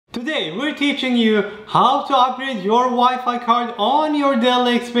Today we're teaching you how to upgrade your Wi-Fi card on your Dell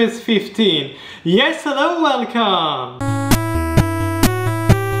XPS 15. Yes, hello, welcome!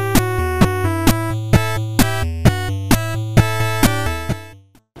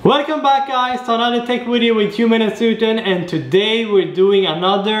 Welcome back guys to another tech video with Human and Suten, and today we're doing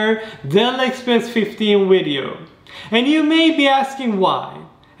another Dell XPS 15 video. And you may be asking why,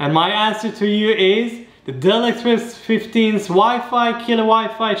 and my answer to you is the Dell XPS 15's Wi-Fi killer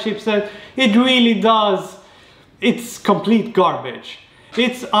Wi-Fi chipset, it really does, it's complete garbage.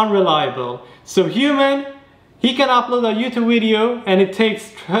 It's unreliable. So Human, he can upload a YouTube video and it takes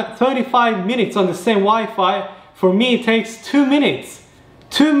 35 minutes on the same Wi-Fi. For me it takes 2 minutes.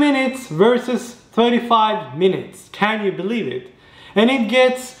 2 minutes versus 35 minutes. Can you believe it? And it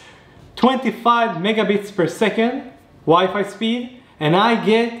gets 25 megabits per second Wi-Fi speed, and I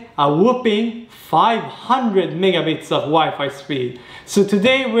get a whooping 500 megabits of Wi-Fi speed. So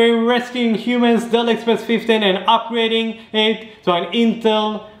today we're rescuing Human's Dell XPS 15 and upgrading it to an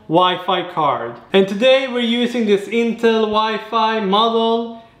Intel Wi-Fi card. And today we're using this Intel Wi-Fi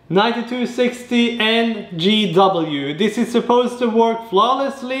model 9260 NGW. This is supposed to work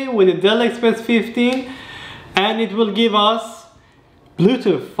flawlessly with the Dell XPS 15, and it will give us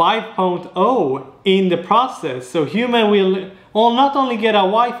Bluetooth 5.0 in the process. So Human will not only get a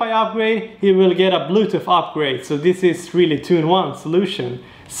Wi-Fi upgrade, he will get a Bluetooth upgrade. So this is really 2-in-1 solution.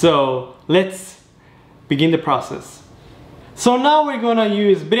 So let's begin the process. So now we're gonna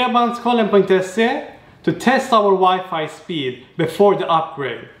use Bredbandskollen.se to test our Wi-Fi speed before the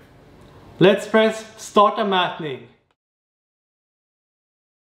upgrade. Let's press start a matching.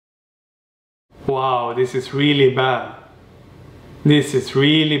 Wow, this is really bad. This is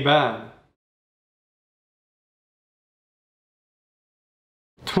really bad.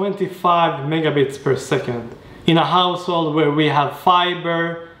 25 megabits per second in a household where we have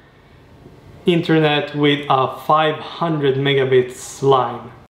fiber internet with a 500 megabits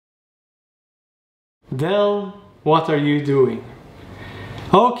line. Dell, what are you doing?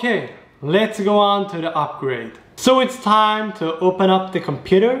 Okay, let's go on to the upgrade. So it's time to open up the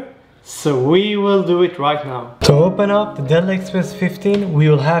computer. So we will do it right now. To open up the Dell XPS 15, we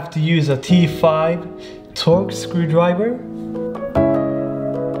will have to use a T5 Torx screwdriver.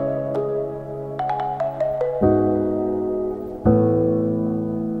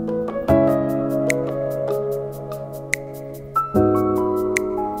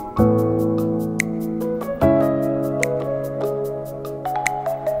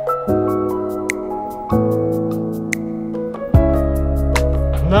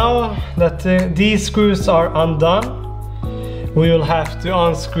 Now that these screws are undone, we will have to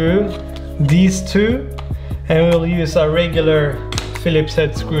unscrew these two, and we'll use a regular Phillips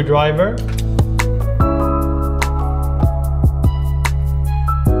head screwdriver.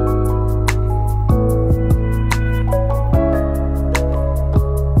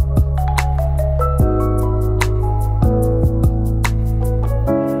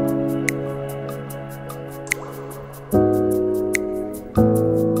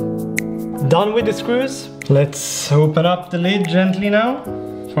 Done with the screws. Let's open up the lid gently now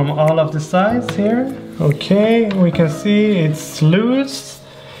from all of the sides here. Okay, we can see it's loose,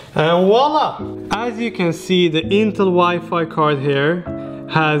 and voila! As you can see, the Intel Wi-Fi card here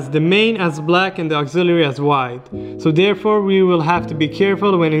has the main as black and the auxiliary as white. So therefore we will have to be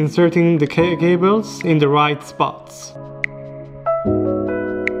careful when inserting the cables in the right spots.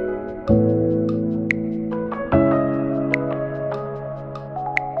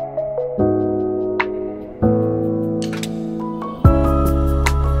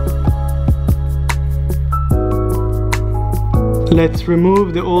 Let's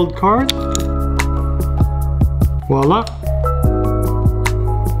remove the old card. Voila.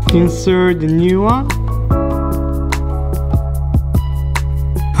 Insert the new one.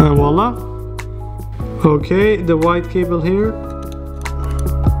 And voila. Okay, the white cable here.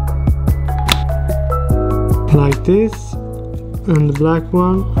 Like this. And the black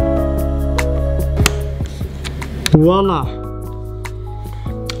one. Voila.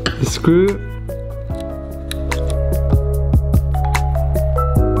 The screw.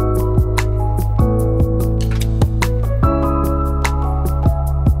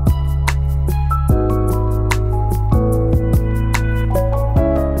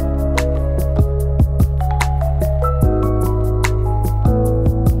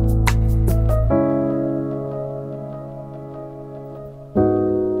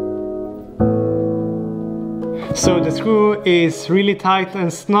 So the screw is really tight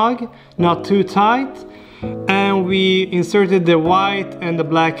and snug, not too tight, and we inserted the white and the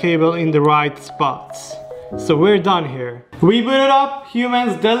black cable in the right spots. So we're done here. We booted up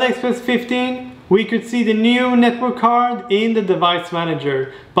Human's Dell XPS 15. We could see the new network card in the device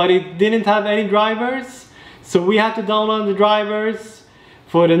manager, but it didn't have any drivers. So we had to download the drivers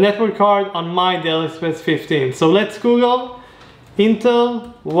for the network card on my Dell XPS 15. So let's Google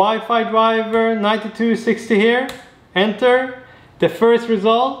Intel Wi-Fi driver 9260 here. Enter. The first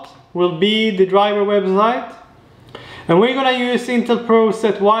result will be the driver website. And we're gonna use Intel Pro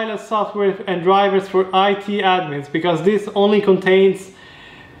Set wireless software and drivers for IT admins, because this only contains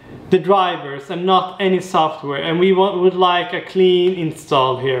the drivers and not any software, and we would like a clean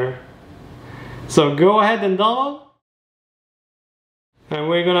install here. So go ahead and download. And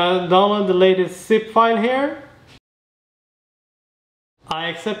we're gonna download the latest zip file here. I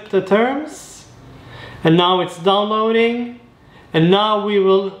accept the terms. And now it's downloading. And now we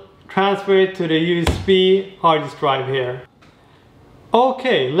will transfer it to the USB hard disk drive here.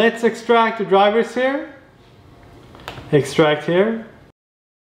 Okay, let's extract the drivers here. Extract here.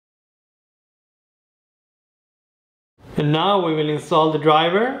 And now we will install the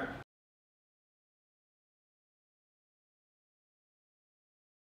driver.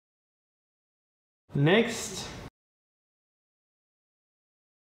 Next.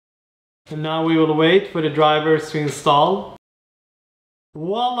 And now we will wait for the drivers to install.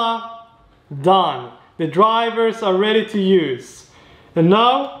 Voila! Done! The drivers are ready to use. And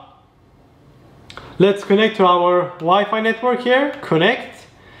now let's connect to our Wi-Fi network here. Connect.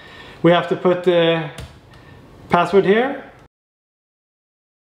 We have to put the password here.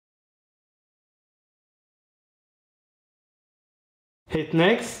 Hit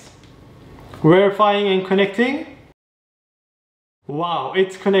next. Verifying and connecting. Wow,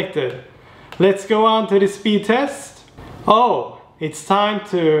 it's connected. Let's go on to the speed test. Oh, it's time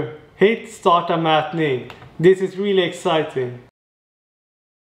to hit startup matning. This is really exciting.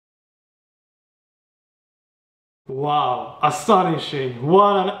 Wow, astonishing.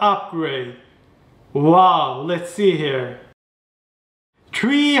 What an upgrade. Wow, let's see here.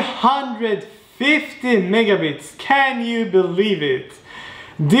 350 megabits. Can you believe it?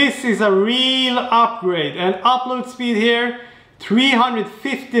 This is a real upgrade. And upload speed here,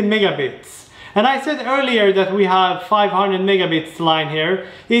 350 megabits. And I said earlier that we have 500 megabits line here.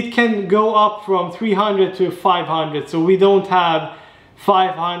 It can go up from 300 to 500, so we don't have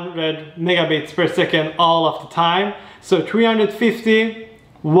 500 megabits per second all of the time. So 350,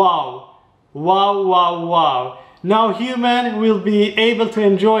 wow, wow, wow, wow. Now Human will be able to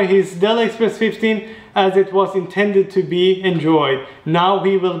enjoy his Dell XPS 15 as it was intended to be enjoyed. Now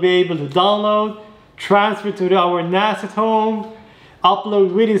he will be able to download, transfer to our NAS at home,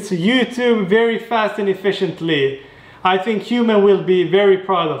 upload videos to YouTube very fast and efficiently. I think Human will be very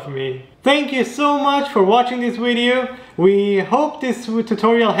proud of me. Thank you so much for watching this video. We hope this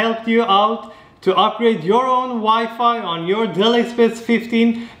tutorial helped you out to upgrade your own Wi-Fi on your Dell XPS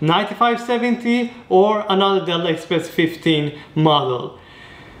 15 9570 or another Dell XPS 15 model.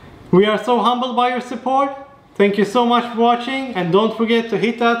 We are so humbled by your support. Thank you so much for watching, and don't forget to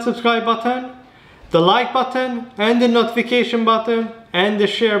hit that subscribe button, the like button, and the notification button, and the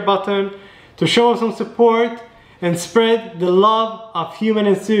share button to show some support and spread the love of Human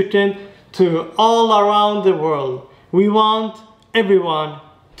and Suten to all around the world. We want everyone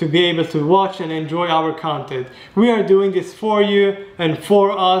to be able to watch and enjoy our content. We are doing this for you and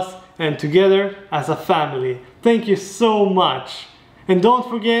for us and together as a family. Thank you so much. And don't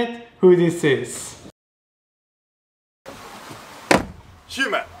forget who this is.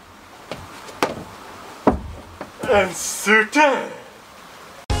 Human and Suten.